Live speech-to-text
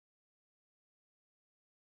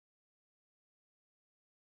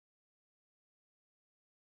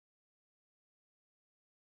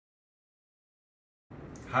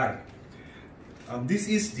Hi, this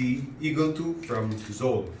is the Eagle II from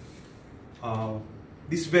ZOLL.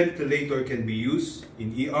 This ventilator can be used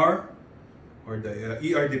in ER or the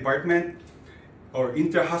ER department or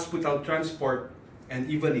intra-hospital transport and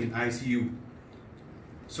even in ICU.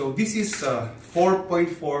 So this is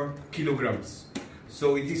 4.4 kilograms.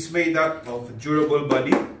 So it is made up of durable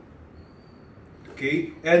body,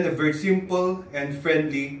 okay, and a very simple and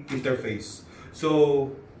friendly interface.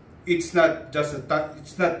 So it's not just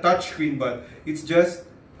it's not touch screen, but it's just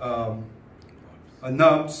a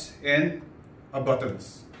knobs and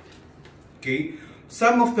buttons. Okay,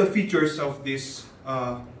 some of the features of this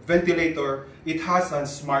ventilator: it has a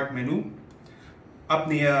smart menu,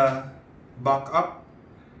 apnea backup,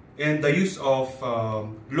 and the use of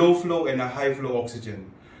low flow and a high flow oxygen.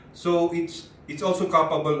 So it's also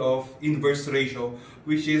capable of inverse ratio,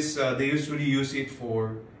 which is they usually use it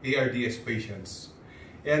for ARDS patients.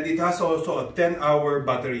 And it has also a 10-hour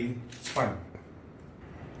battery span.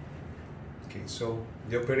 Okay, so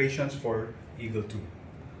the operations for Eagle II.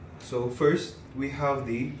 So first, we have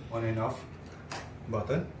the on and off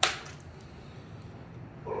button.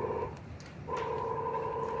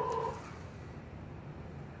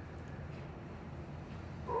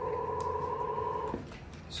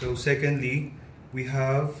 So secondly, we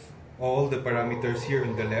have all the parameters here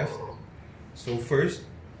on the left. So first,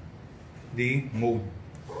 the mode.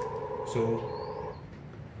 So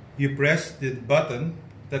you press the button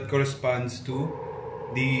that corresponds to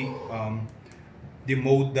the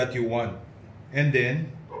mode that you want, and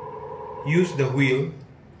then use the wheel,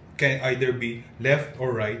 can either be left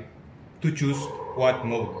or right, to choose what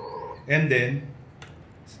mode, and then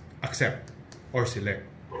accept or select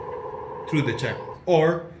through the check.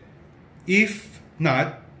 Or if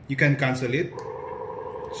not, you can cancel it,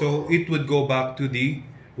 so it would go back to the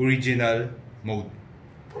original mode.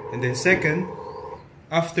 And then second,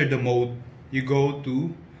 after the mode, you go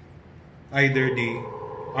to either the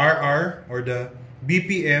RR or the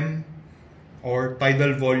BPM or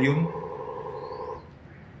tidal volume,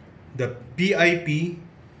 the PIP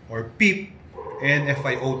or PEEP, and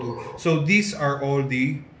FiO2. So these are all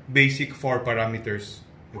the basic 4 parameters.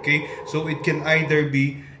 Okay, so it can either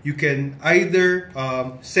be, you can either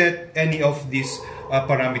set any of these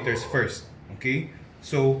parameters first. Okay,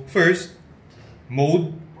 so first,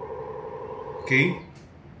 mode, okay,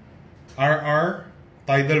 RR,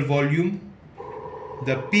 tidal volume,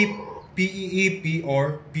 the PEEP, PEEP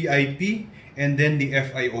or PIP, and then the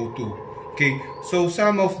FiO2. Okay, so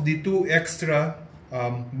some of the 2 extra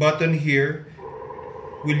button here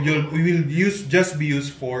will just be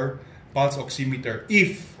used for pulse oximeter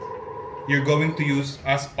if you're going to use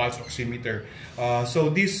as pulse oximeter. So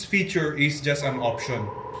this feature is just an option.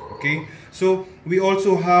 Okay, so we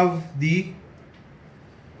also have the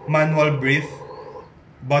manual breathe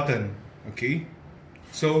button. Okay,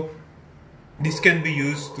 so this can be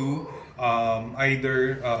used to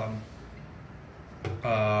either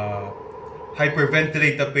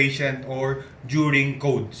hyperventilate the patient or during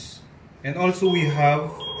codes. And also we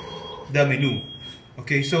have the menu.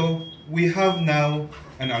 Okay, so we have now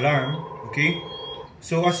an alarm. Okay,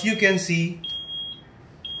 so as you can see,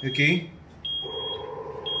 okay,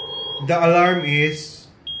 the alarm is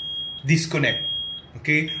disconnect.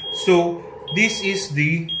 Okay, so this is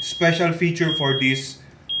the special feature for this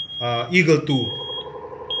Eagle II.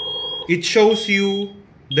 It shows you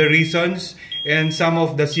the reasons and some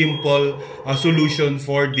of the simple solution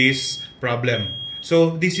for this problem.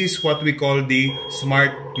 So this is what we call the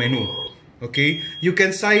smart menu. Okay, you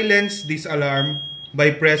can silence this alarm by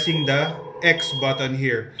pressing the X button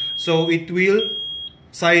here. So it will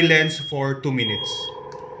silence for 2 minutes.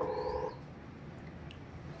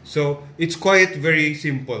 So it's quite very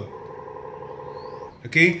simple.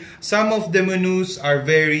 Okay, some of the menus are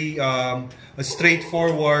very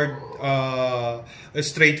straightforward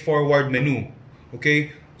menu.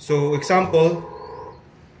 Okay, so example,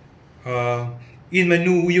 in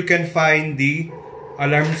menu you can find the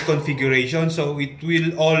alarms configuration. So it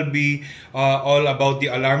will all be all about the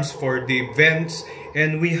alarms for the vents,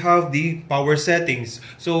 and we have the power settings.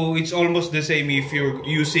 So it's almost the same if you're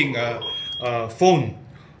using a phone.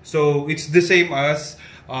 So it's the same as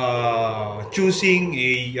choosing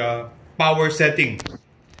a power setting.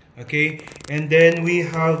 Okay, and then we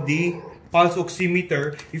have the pulse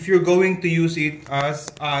oximeter if you're going to use it as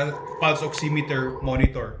a pulse oximeter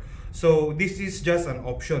monitor. So this is just an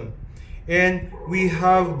option. And we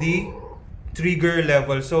have the trigger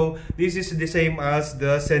level. So this is the same as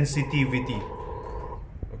the sensitivity.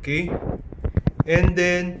 Okay, and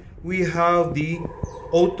then we have the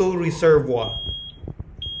auto reservoir.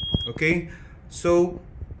 Okay, so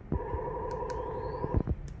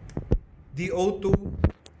The O2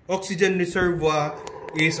 oxygen reservoir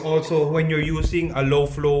is also when you're using a low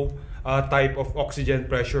flow type of oxygen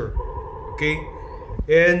pressure. Okay,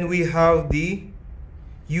 and we have the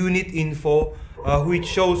unit info, which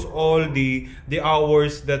shows all the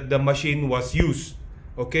hours that the machine was used.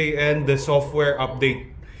 Okay, and the software update.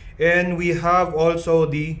 And we have also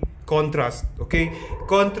the contrast. Okay,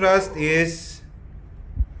 contrast is,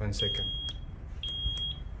 one second.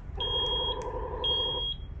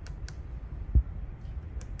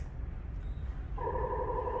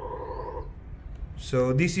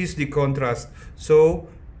 So this is the contrast. So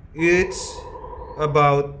it's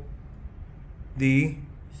about the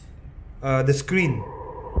screen.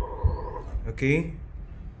 Okay,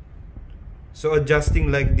 so adjusting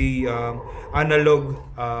like the analog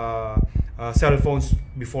cell phones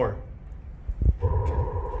before. Okay.